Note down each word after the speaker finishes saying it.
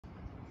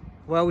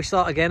Well, we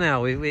start again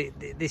now.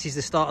 This is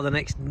the start of the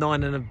next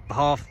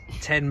 9.5,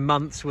 10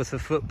 months worth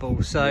of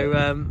football.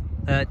 So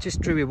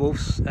just drew with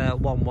Wolves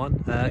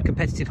 1-1.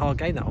 Competitive, hard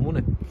game that one,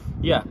 wasn't it?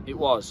 Yeah, it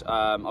was.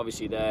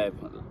 Obviously, they're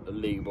a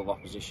league above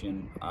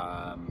opposition.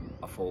 I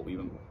thought we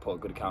put a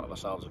good account of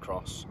ourselves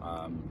across.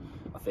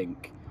 I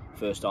think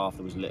first half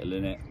there was little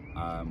in it.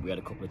 We had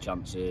a couple of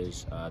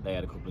chances. They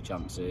had a couple of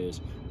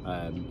chances.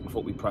 I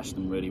thought we pressed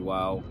them really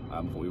well.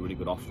 I thought we were really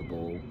good off the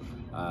ball.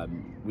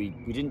 We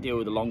didn't deal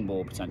with the long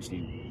ball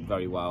potentially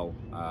very well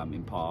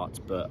in part,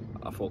 but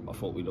I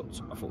thought we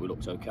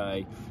looked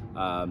okay.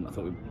 I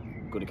thought we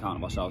good account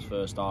of ourselves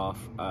first half.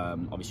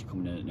 Obviously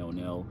coming in at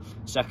 0-0.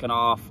 Second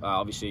half,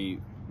 obviously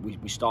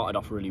we started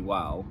off really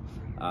well.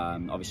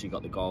 Obviously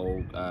got the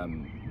goal.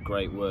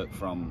 Great work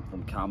from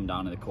Cam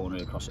down in the corner,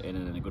 across it in,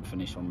 and then a good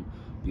finish from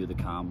the other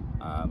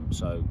Cam.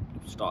 So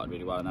it started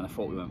really well, and then I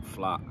thought we went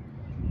flat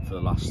for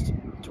the last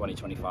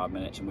 20-25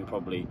 minutes, and we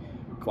probably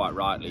quite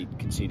rightly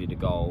conceded a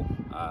goal,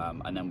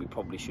 and then we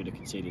probably should have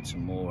conceded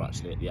some more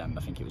actually at the end.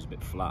 I think it was a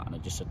bit flat, and I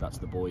just said that to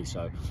the boys,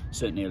 so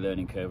certainly a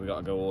learning curve. We've got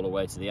to go all the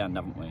way to the end,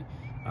 haven't we?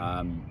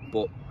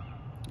 But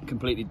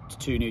completely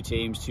two new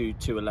teams, two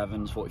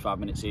 11s, 45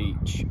 minutes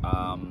each,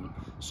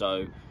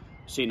 so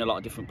seen a lot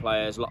of different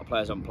players. A lot of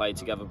players haven't played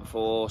together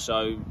before,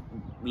 so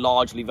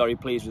largely very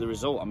pleased with the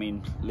result. I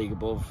mean, league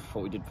above,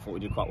 thought we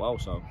did quite well.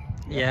 So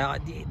yeah,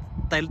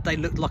 they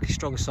looked like a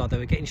strong side. They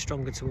were getting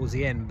stronger towards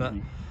the end, but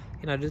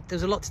you know,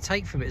 there's a lot to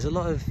take from it. There's a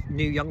lot of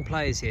new young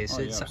players here.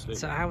 So,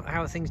 so how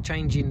are things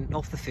changing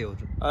off the field?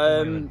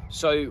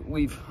 So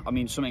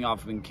something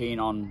I've been keen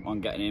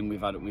on getting in.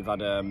 We've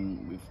had a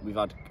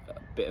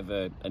bit of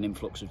an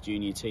influx of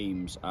junior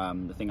teams.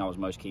 The thing I was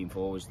most keen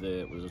for was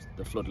the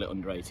floodlit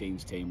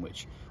under-18s team,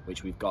 which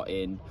we've got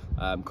in,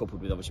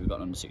 coupled with obviously we've got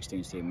an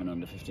under-16s team and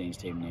under-15s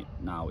team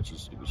now, which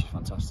is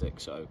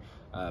fantastic. So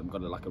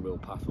got a real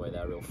pathway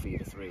there, a real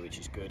feeder through, which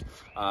is good.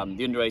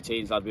 The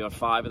under-18s lads, we had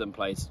 5 of them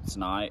play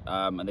tonight,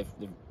 and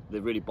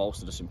they've really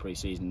bolstered us in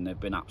pre-season, and they've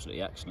been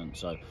absolutely excellent.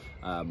 So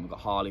we've got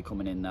Harley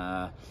coming in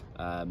there,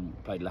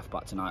 played left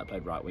back tonight,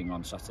 played right wing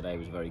on Saturday,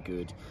 was very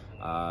good.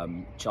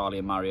 Charlie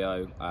and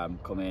Mario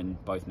come in,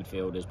 both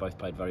midfielders, both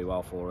played very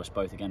well for us,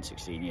 both again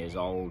 16 years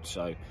old,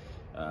 so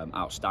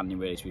outstanding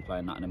really to be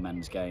playing that in a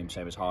men's game,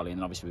 same as Harley. And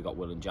then obviously we've got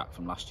Will and Jack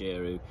from last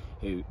year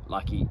who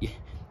like you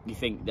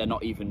think they're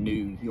not even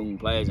new young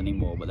players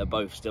anymore, but they're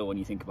both still, when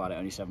you think about it,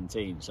 only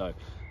 17. So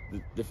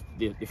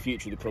the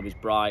future of the club is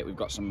bright. We've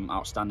got some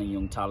outstanding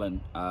young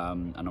talent,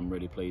 and I'm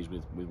really pleased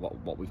with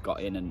what we've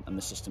got in, and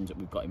the systems that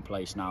we've got in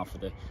place now for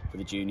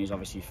the juniors,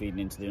 obviously feeding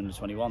into the under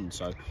 21.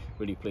 So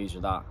really pleased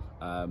with that.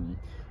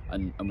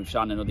 And we've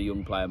signed another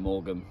young player,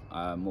 Morgan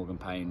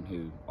Payne,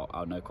 who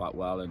I know quite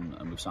well,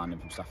 and we've signed him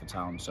from Stafford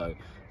Town, so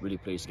really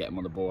pleased to get him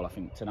on the ball. I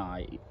think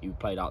tonight he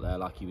played out there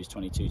like he was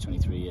 22,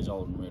 23 years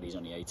old, and really he's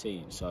only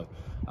 18. So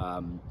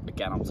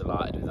again, I'm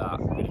delighted with that.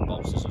 Really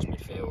bolsters us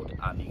midfield,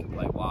 and he can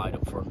play wide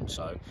up front,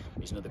 so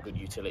he's another good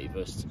utility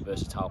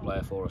versatile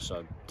player for us,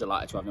 so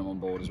delighted to have him on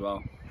board as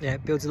well. Yeah,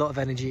 it builds a lot of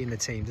energy in the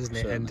team, doesn't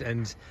it? Certainly.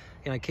 And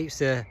you know, it keeps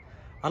the,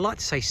 I like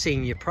to say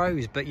senior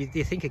pros, but you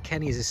think of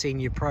Kenny as a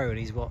senior pro, and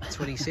he's what,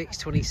 26,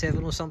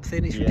 27 or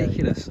something? It's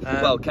ridiculous.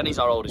 Well, Kenny's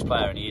our oldest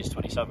player, and he is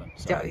 27.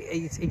 So. Yeah,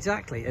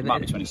 exactly. And,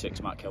 might be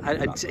 26, might kill me.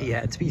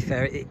 Yeah, to be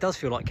fair, it does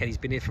feel like Kenny's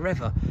been here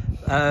forever.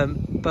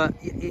 But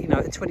you know,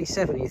 at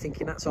 27, you're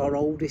thinking that's our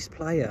oldest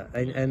player,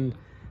 and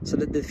so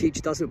the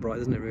future does look bright,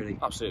 doesn't it? Really.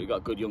 Absolutely, we've got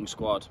a good young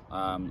squad,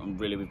 and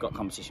really we've got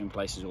competition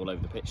places all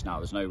over the pitch now.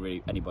 There's no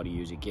really anybody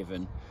usually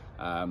given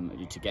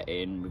to get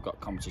in. We've got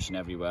competition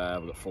everywhere.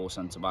 We've got 4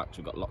 centre backs.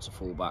 We've got lots of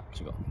full backs.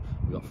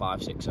 We've got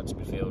 5, 6 centre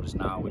midfielders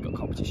now. We've got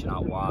competition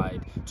out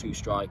wide, 2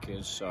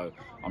 strikers. So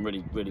I'm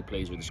really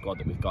pleased with the squad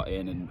that we've got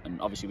in,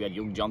 and obviously we had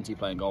young Jonty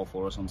playing goal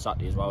for us on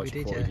Saturday as well, which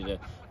he did a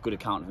good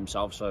account of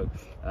himself. So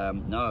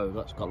no,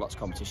 we've got lots of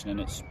competition,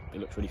 and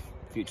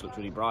future looks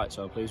really bright,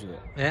 so I'm pleased with it.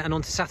 Yeah, and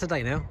on to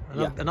Saturday now,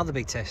 another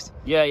big test.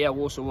 Yeah,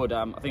 Walsall Wood.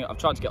 I think I've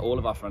tried to get all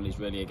of our friendlies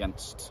really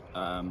against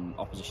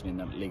opposition in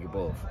the league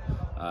above,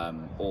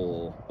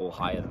 or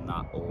higher than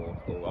that, or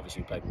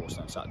obviously we played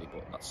Walsall on Saturday,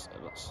 but that's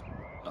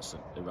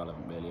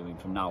irrelevant really. I mean,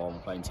 from now on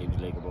we're playing teams in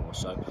the league above us.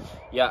 So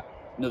yeah,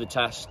 another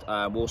test.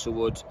 Walsall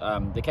Wood.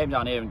 They came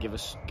down here and give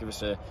us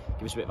a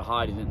bit of a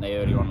hiding, didn't they,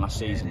 earlier on last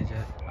season?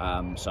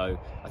 So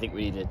I think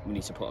we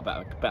need to put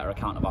a better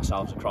account of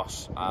ourselves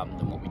across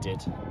than what we did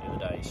the other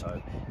day.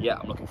 So yeah,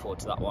 I'm looking forward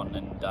to that one,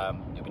 and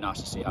it'll be nice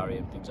to see Harry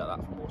and things like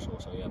that from Walsall.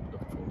 So yeah, I'm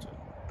looking forward to it.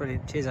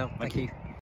 Brilliant. Cheers, Al. Thank you.